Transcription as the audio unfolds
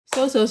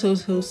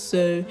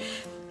So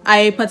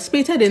I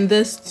participated in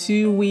this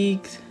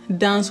 2-week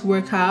dance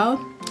workout.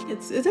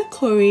 It's a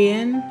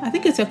Korean, I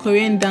think it's a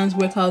Korean dance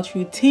workout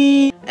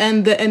routine,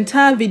 and the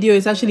entire video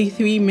is actually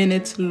 3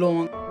 minutes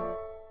long.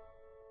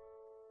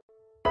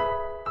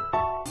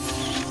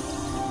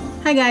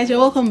 Hi guys, you're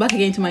welcome back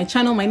again to my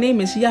channel. My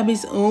name is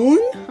Yabi's Own.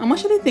 I'm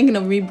actually thinking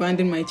of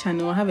rebranding my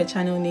channel. I have a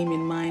channel name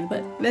in mind,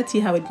 but let's see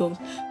how it goes.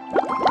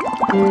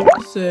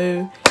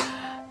 So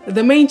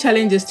the main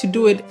challenge is to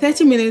do it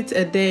 30 minutes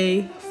a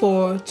day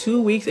for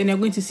 2 weeks, and you're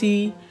going to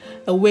see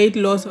a weight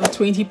loss of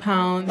 20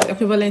 pounds,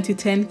 equivalent to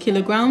 10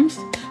 kilograms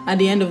at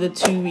the end of the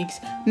 2 weeks.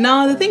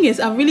 Now the thing is,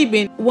 I've really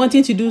been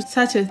wanting to do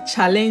such a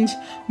challenge,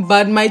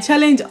 but my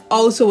challenge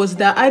also was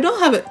that I don't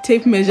have a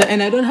tape measure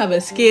and I don't have a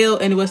scale,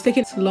 and it was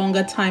taking a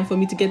longer time for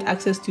me to get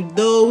access to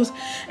those,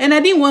 and I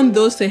didn't want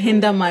those to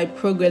hinder my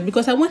progress,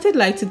 because I wanted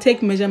to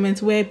take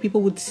measurements where people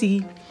would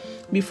see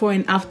before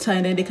and after,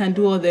 and then they can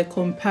do all the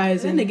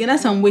comparison. And again,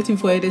 as I'm waiting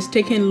for it, it's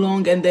taking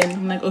long, and then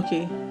I'm like,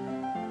 okay,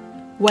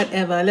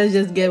 whatever, let's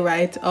just get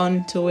right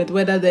on to it.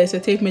 Whether there's a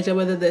tape measure,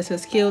 whether there's a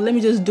scale, let me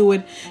just do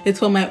it. It's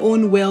for my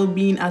own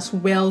well-being as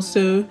well.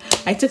 So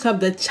I took up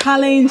the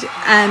challenge,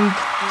 and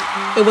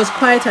it was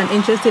quite an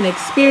interesting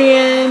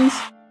experience.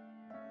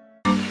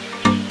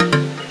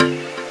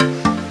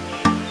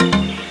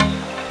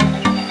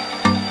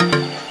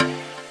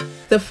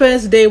 The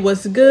first day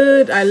was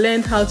good. I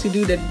learned how to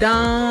do the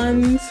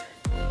dance.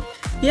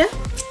 Yeah,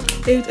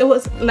 it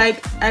was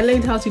like I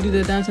learned how to do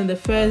the dance on the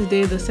first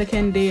day, the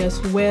second day as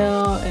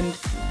well, and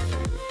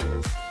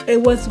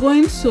it was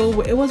going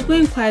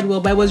quite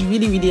well, but it was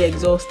really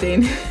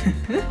exhausting.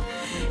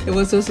 It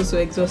was also so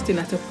exhausting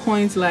at a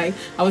point. Like,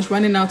 I was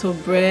running out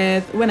of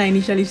breath. When I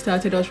initially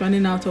started, I was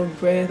running out of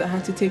breath. I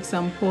had to take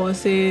some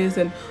pauses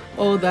and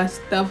all that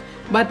stuff.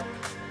 But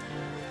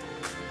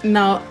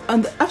now,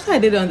 after I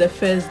did it on the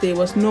first day, it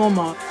was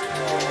normal.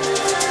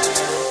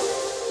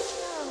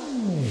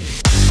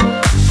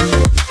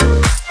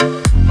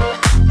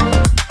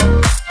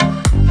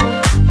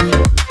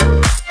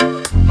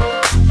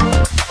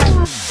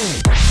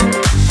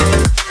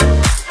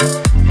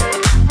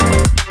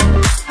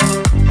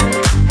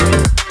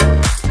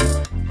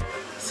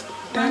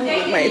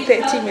 My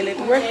 30-minute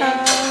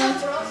workout.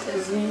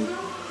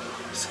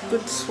 It's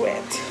good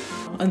sweat.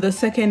 On the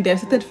second day, I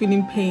started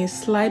feeling pain,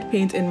 slight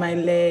pains in my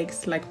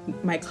legs, like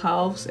my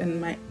calves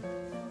and my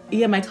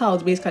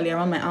calves, basically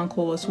around my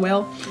ankle as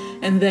well.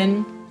 And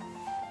then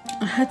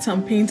I had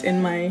some pains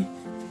in my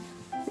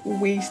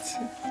waist,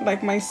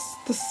 like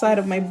the side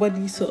of my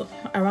body, so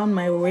around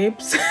my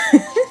ribs.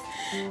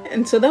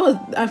 And so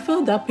I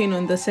felt that pain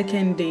on the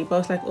second day, but I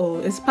was like, oh,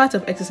 it's part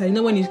of exercise. You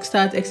know, when you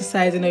start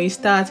exercising or you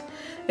start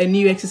a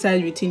new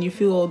exercise routine, you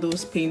feel all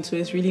those pains, so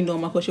it's really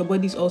normal because your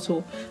body's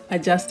also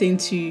adjusting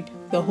to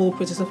the whole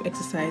process of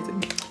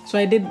exercising. So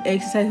I did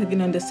exercise again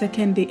on the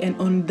second day, and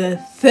on the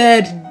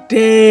third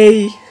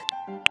day,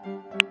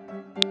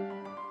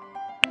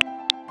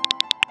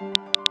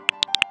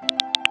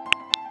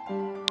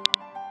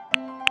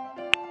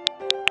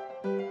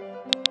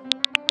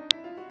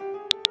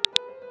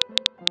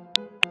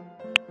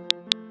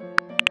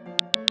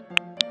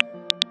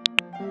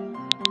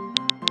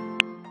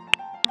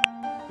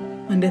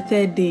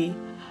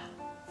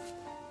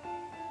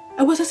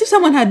 it was as if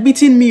someone had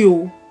beaten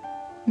me.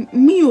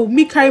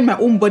 Me carrying my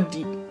own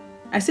body.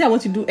 I say I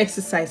want to do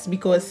exercise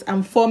because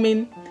I'm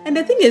forming, and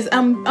the thing is,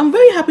 I'm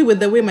very happy with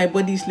the way my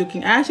body is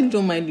looking. I actually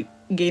don't mind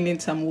gaining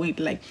some weight.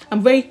 Like,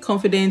 I'm very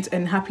confident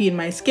and happy in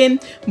my skin,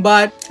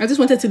 but I just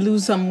wanted to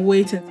lose some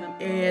weight in some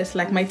areas,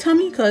 like my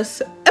tummy,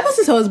 because ever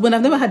since I was born,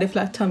 I've never had a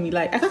flat tummy.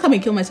 Like, I can't come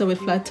and kill myself with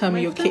flat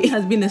tummy. Okay, it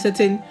has been a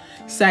certain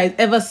size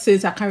ever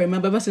since I can't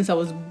remember. Ever since I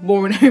was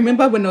born. I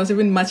remember when I was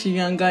even much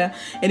younger,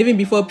 and even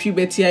before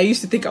puberty, I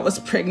used to think I was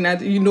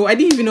pregnant. You know, I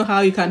didn't even know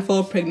how you can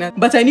fall pregnant,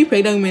 but I knew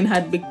pregnant women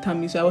had big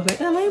tummies, so I was like,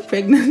 am I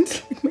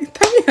pregnant? Like, my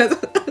tummy has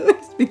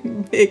always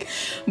been big.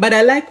 But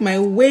I like my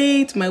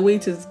weight. My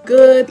weight is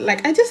good.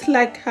 Like, I just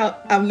like how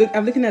I'm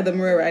looking at the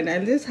mirror right now.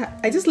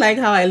 I just like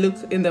how I look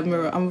in the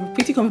mirror. I'm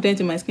pretty confident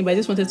in my skin, but I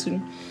just wanted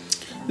to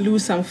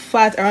lose some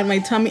fat around my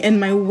tummy and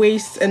my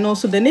waist. And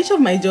also, the nature of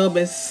my job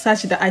is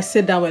such that I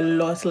sit down a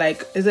lot.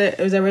 Like, it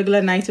was a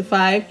regular 9 to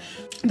 5.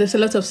 There's a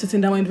lot of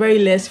sitting down and very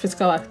less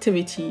physical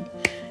activity,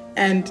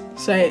 and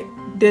so I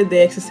did the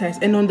exercise.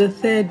 And on the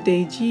third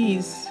day,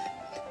 geez,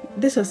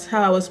 this was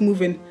how I was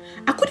moving.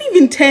 I couldn't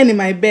even turn in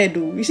my bed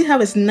though. You see how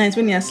it's nice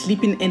when you're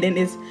sleeping and then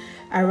it's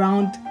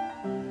around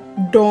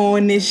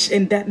dawnish,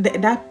 and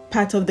that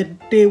part of the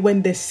day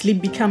when the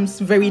sleep becomes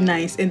very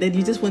nice, and then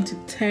you just want to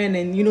turn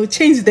and, you know,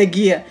 change the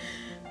gear.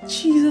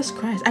 Jesus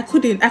Christ, I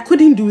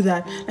couldn't do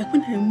that. Like,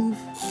 when I move,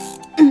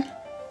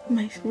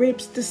 my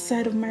ribs, this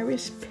side of my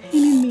ribs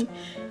paining me,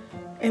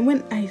 and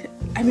when I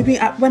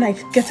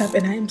get up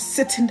and I am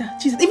sitting down,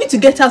 Jesus, even to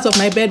get out of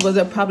my bed was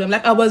a problem.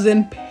 Like, I was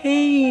in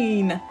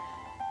pain.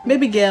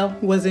 Baby girl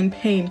was in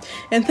pain,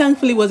 and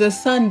thankfully it was a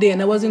Sunday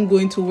and I wasn't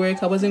going to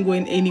work, I wasn't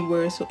going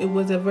anywhere, so it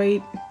was a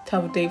very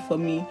tough day for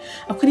me.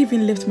 I couldn't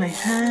even lift my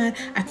hand.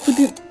 I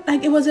couldn't,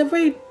 like, it was a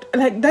very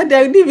like that day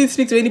I didn't even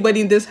speak to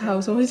anybody in this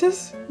house. I was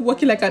just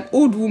walking like an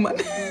old woman.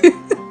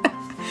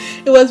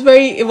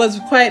 It was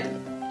quite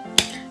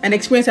an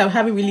experience I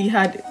haven't really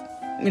had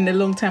in a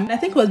long time. I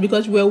think it was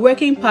because we were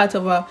working part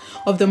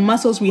of the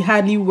muscles we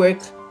hardly work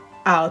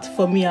out,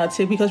 for me I'd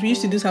say, because we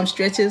used to do some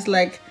stretches,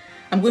 like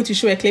I'm going to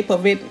show a clip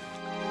of it.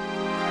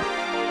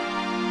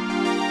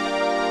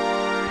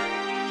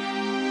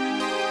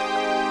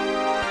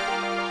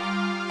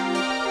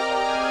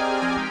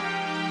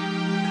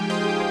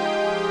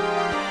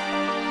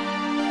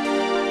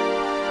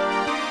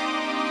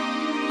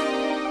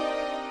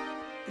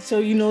 So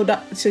you know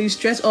that, so you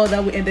stretch all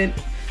that way, and then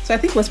so I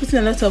think I was putting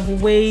a lot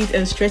of weight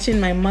and stretching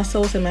my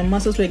muscles, and my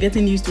muscles were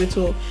getting used to it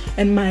all,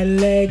 and my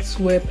legs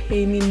were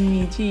paining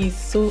me. Jeez.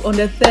 So on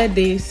the third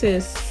day,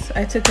 sis,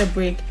 I took a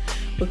break.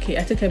 Okay,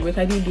 I took a break.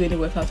 I didn't do any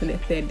workout on the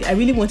third day. I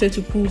really wanted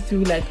to pull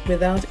through like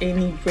without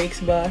any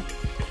breaks, but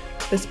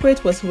the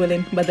spirit was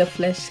willing, but the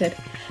flesh said,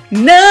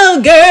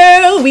 "No,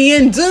 girl, we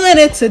ain't doing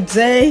it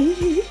today."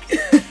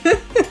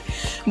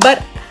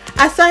 But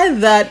aside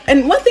that,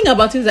 and one thing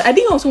about it is that I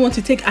didn't also want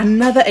to take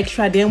another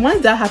extra day, and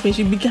once that happens,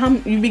 you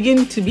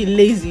begin to be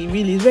lazy.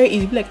 Really, it's very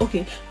easy. Be like,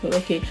 okay,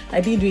 I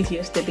didn't do it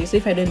yesterday, so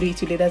if I don't do it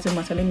today, it doesn't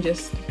matter, let me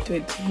just do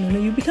it. No,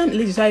 you become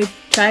lazy. So I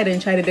tried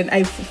and then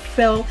I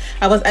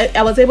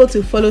was able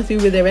to follow through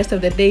with the rest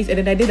of the days, and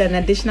then I did an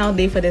additional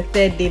day for the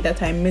third day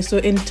that I missed. So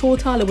in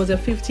total, it was a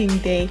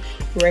 15-day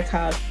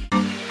workout.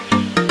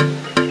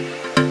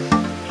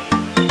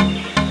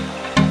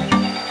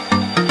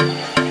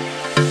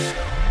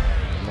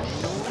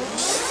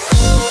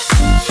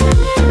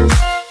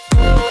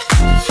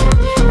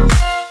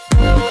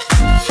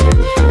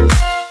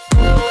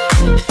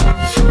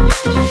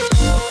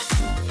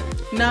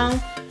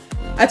 Now,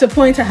 at a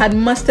point, I had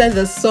mastered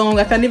the song.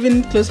 I can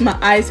even close my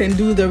eyes and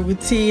do the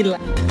routine.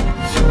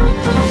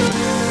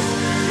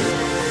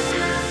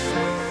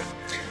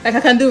 Like I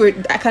can do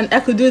it. I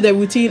could do the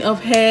routine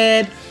of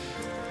head.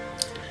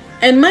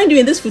 And mind you,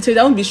 in this footage,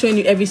 I won't be showing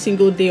you every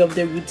single day of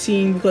the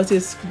routine because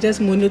it's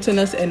just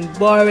monotonous and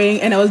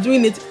boring. And I was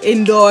doing it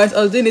indoors.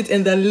 I was doing it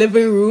in the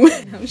living room.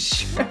 I'm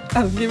sure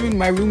I was giving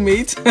my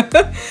roommate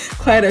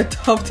quite a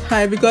tough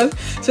time because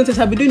sometimes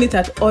I'll be doing it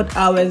at odd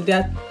hours.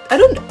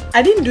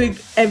 I didn't do it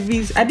at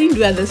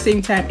the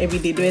same time every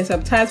day. There were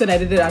some times when I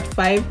did it at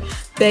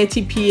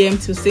 5:30 p.m.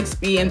 to 6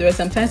 p.m. There were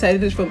some times I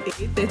did it from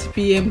 8:30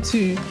 p.m.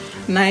 to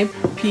 9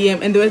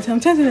 p.m. and there were some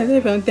times when I did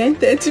it from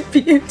 10:30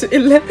 p.m. to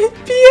 11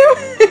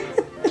 p.m.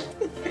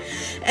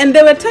 And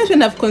there were times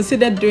when I've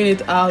considered doing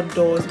it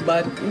outdoors,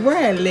 but where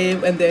I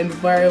live and the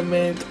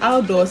environment,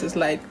 outdoors is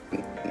like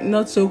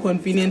not so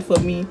convenient for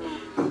me.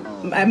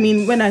 I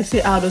mean, when I say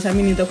outdoors, I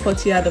mean in the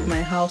courtyard of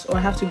my house, or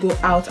I have to go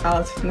out.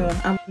 No,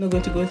 I'm not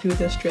going to go through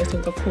the stress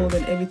of the cold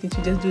and everything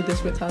to just do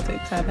this workout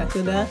at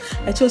Canada.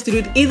 I chose to do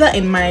it either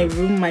in my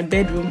room, my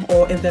bedroom,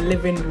 or in the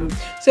living room.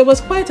 So it was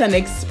quite an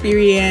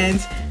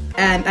experience,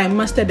 and I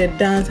mastered the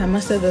dance, I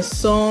mastered the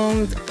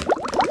songs.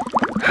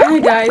 Hi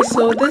guys,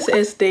 so this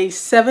is day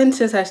 7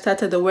 since I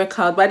started the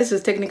workout, but this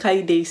is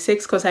technically day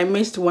 6 because I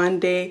missed one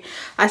day,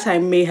 as I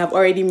may have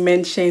already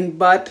mentioned,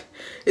 but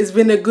it's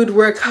been a good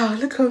workout.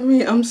 Look at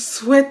me, I'm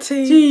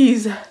sweating.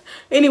 Jeez.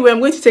 Anyway, I'm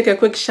going to take a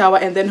quick shower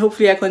and then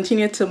hopefully I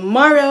continue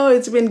tomorrow.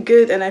 It's been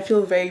good and I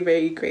feel very,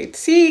 very great.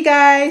 See you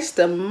guys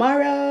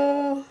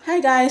tomorrow.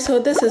 Hi guys, so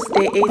this is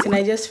day 8 and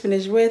I just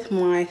finished with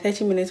my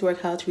 30-minute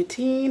workout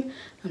routine.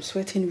 I'm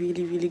sweating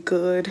really, really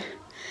good.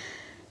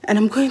 And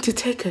I'm going to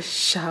take a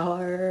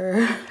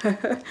shower.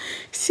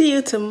 See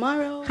you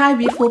tomorrow. Hi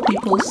beautiful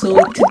people,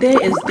 so today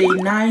is day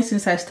 9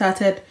 since I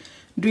started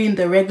doing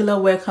the regular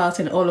workouts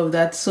and all of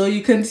that. So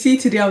you can see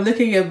today I'm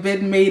looking a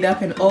bit made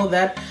up and all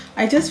that.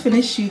 I just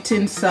finished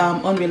shooting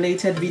some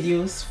unrelated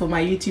videos for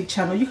my YouTube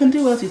channel. You can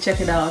do well to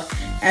check it out.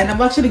 And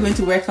I'm actually going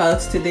to work out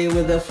today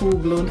with a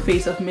full-blown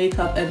face of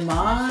makeup and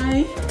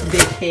my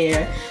big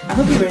hair. I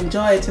hope you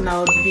enjoy it and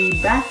I'll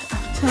be back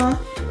after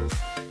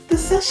the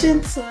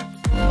session. So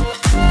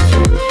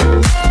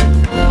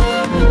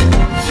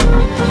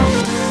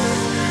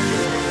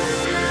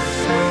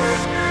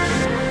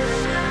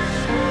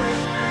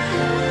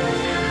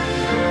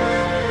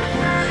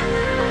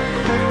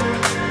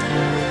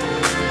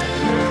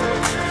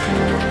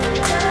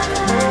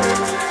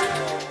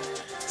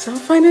I'm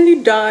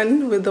finally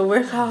done with the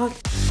workout.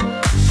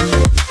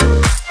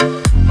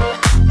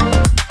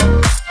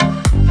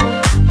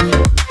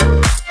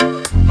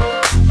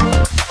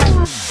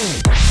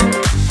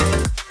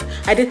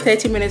 I did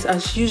 30 minutes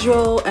as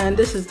usual, and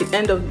this is the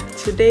end of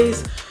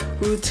today's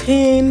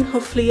routine.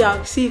 Hopefully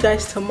I'll see you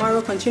guys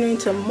tomorrow, continuing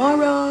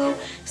tomorrow.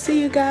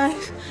 See you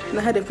guys. And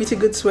I had a pretty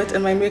good sweat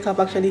and my makeup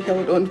actually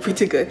held on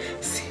pretty good.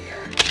 See you.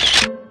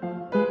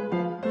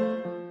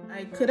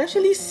 I could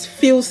actually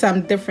feel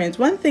some difference.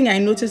 One thing I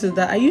noticed is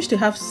that I used to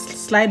have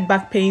slight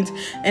back pains,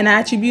 and I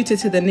attribute it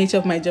to the nature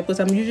of my job because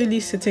I'm usually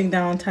sitting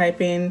down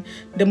typing.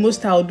 The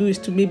most I'll do is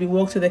to maybe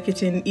walk to the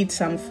kitchen, eat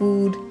some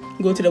food,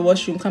 go to the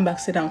washroom, come back,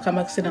 sit down,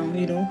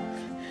 you know.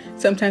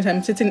 Sometimes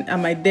I'm sitting at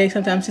my desk,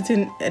 sometimes I'm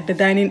sitting at the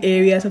dining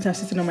area, sometimes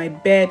I'm sitting on my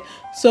bed.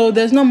 So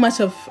there's not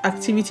much of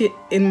activity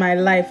in my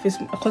life. It's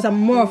because I'm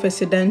more of a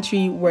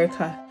sedentary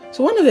worker.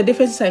 So one of the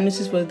differences I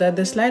noticed was that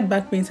the slight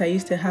back pains I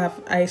used to have,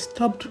 I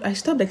stopped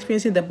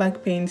experiencing the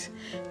back pains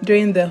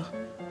during the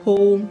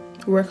whole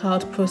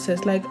workout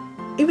process. Like,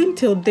 even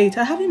till date,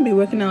 I haven't been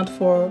working out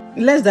for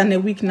less than a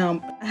week now.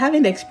 I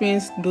haven't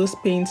experienced those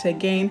pains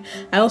again.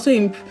 I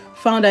also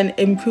found an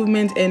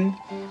improvement in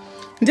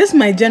just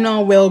my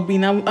general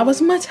well-being. I was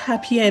much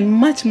happier and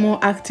much more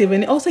active,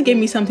 and it also gave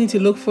me something to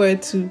look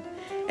forward to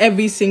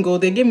every single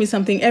day. Gave me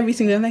something every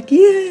single day. I'm like,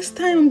 yes,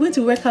 time, I'm going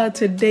to work out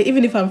today.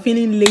 Even if I'm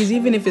feeling lazy,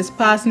 even if it's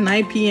past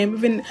 9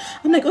 p.m,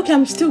 I'm like, okay,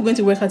 I'm still going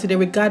to work out today,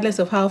 regardless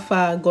of how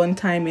far gone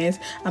time is.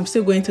 I'm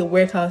still going to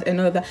work out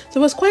and all of that. So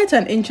it was quite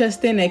an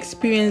interesting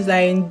experience. I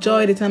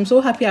enjoyed it. I'm so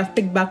happy I've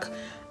picked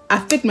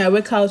my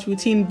workout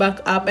routine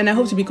back up, and I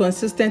hope to be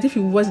consistent. If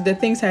you watch the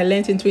things I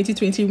learned in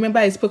 2020, remember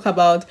I spoke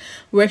about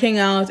working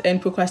out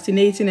and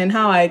procrastinating and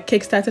how I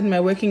kickstarted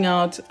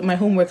my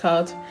home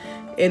workout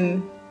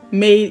in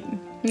May.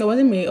 No, it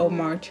wasn't May or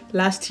March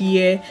last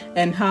year,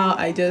 and how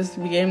I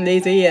just became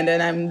lazy, and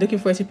then I'm looking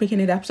forward to picking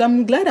it up. So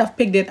I'm glad I've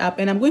picked it up,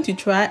 and I'm going to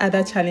try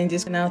other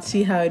challenges and I'll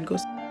see how it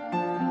goes.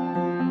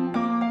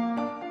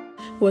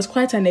 It was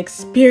quite an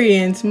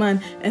experience, man,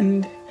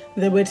 and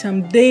there were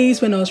some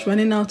days when I was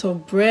running out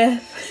of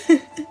breath.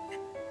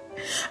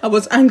 I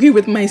was angry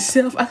with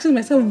myself, asking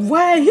myself,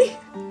 why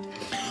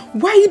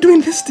are you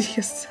doing this to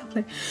yourself?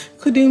 Like,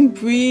 couldn't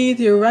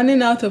breathe, you're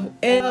running out of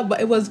air.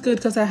 But it was good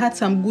because I had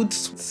some good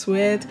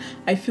sweat.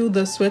 I feel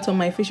the sweat on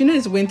my face. You know,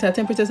 it's winter,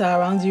 temperatures are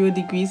around 0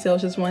 degrees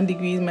Celsius, 1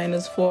 degree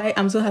 -4.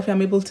 I'm so happy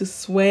I'm able to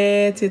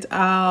sweat it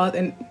out,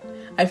 and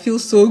I feel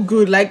so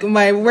good. Like,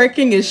 my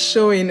working is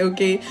showing.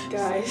 Okay,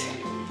 guys,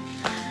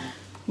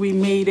 we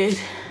made it.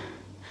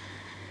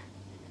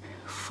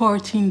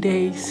 14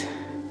 days,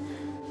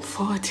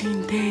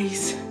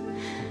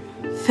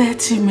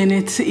 30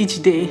 minutes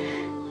each day.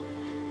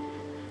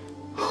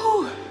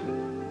 Whew.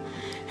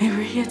 And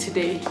we're here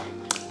today.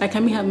 Like I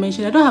may have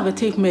mentioned, I don't have a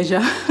tape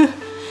measure.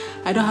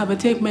 I don't have a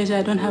tape measure,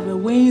 I don't have a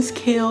weighing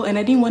scale, and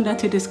I didn't want that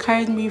to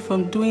discourage me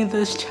from doing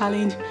this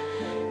challenge,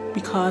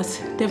 because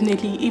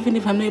definitely, even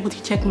if I'm not able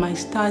to check my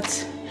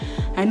stats,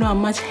 I know I'm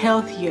much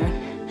healthier.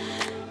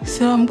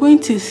 So I'm going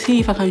to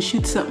see if I can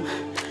shoot some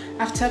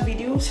after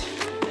videos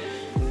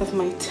of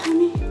my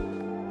tummy.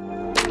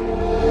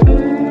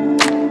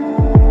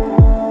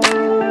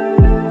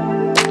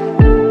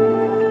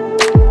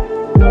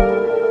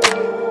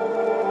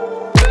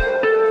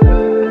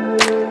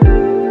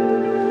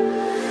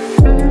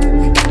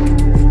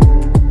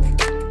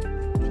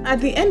 At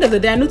the end of the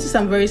day, I noticed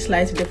some very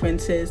slight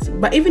differences,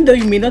 but even though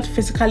you may not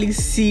physically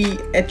see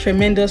a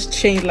tremendous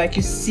change, like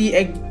you see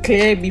a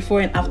clear before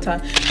and after,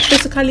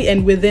 physically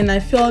and within, I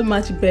felt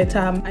much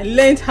better. I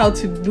learned how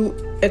to do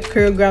a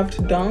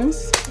choreographed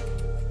dance.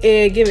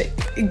 Give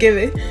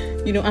it.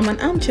 You know, I'm an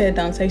armchair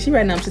dancer. You see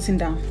right now I'm sitting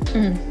down.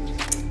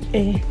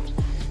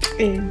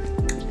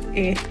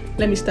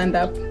 Let me stand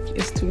up.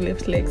 It's 2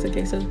 left legs.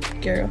 Okay, so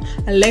girl,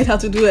 I learned how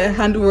to do a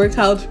hand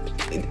workout.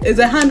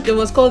 It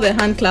was called the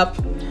hand clap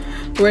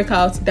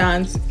workout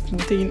dance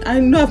routine. I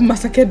know I've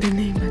massacred the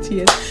name, but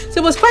yes.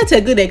 So it was quite a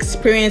good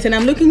experience, and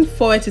I'm looking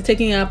forward to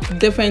taking up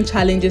different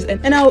challenges,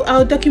 and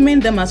I'll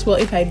document them as well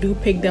if I do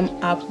pick them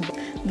up.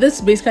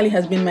 This basically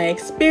has been my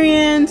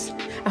experience.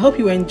 I hope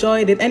you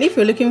enjoyed it, and if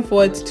you're looking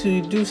forward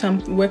to do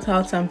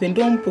something,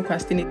 don't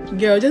procrastinate.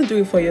 Girl, just do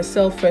it for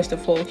yourself first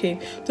of all, okay?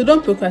 So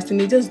don't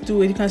procrastinate, just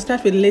do it. You can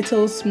start with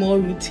little small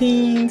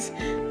routines,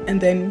 and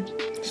then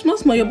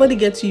small your body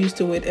gets used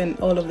to it and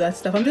all of that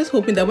stuff. I'm just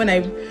hoping that when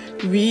I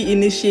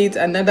reinitiate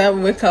another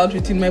workout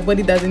routine, my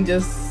body doesn't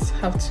just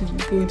have to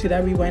go into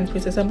that rewind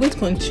process. I'm going to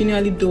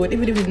continually do it,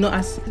 even if it's not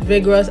as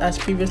vigorous as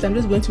previously. I'm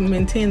just going to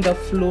maintain the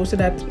flow so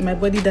that my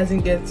body doesn't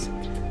get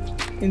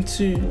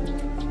into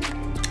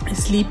a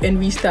sleep and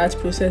restart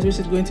process, which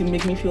is going to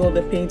make me feel all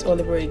the pains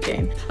all over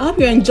again. I hope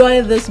you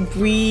enjoyed this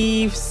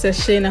brief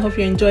session. I hope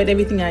you enjoyed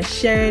everything I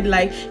shared.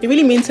 Like, it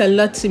really means a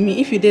lot to me.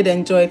 If you did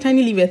enjoy,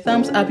 kindly leave a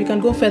thumbs up. You can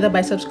go further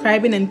by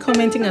subscribing and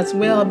commenting as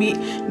well. I'll be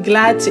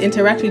glad to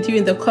interact with you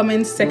in the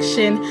comments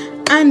section.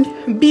 And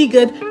be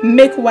good,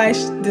 make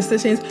wise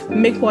decisions,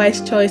 make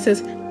wise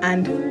choices,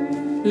 and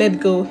let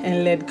go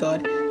and let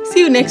God. See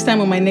you next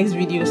time on my next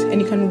videos,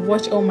 and you can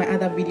watch all my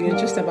other videos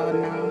just about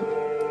now.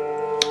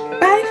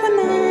 Bye for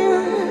now.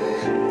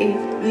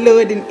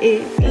 Loading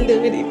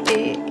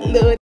it.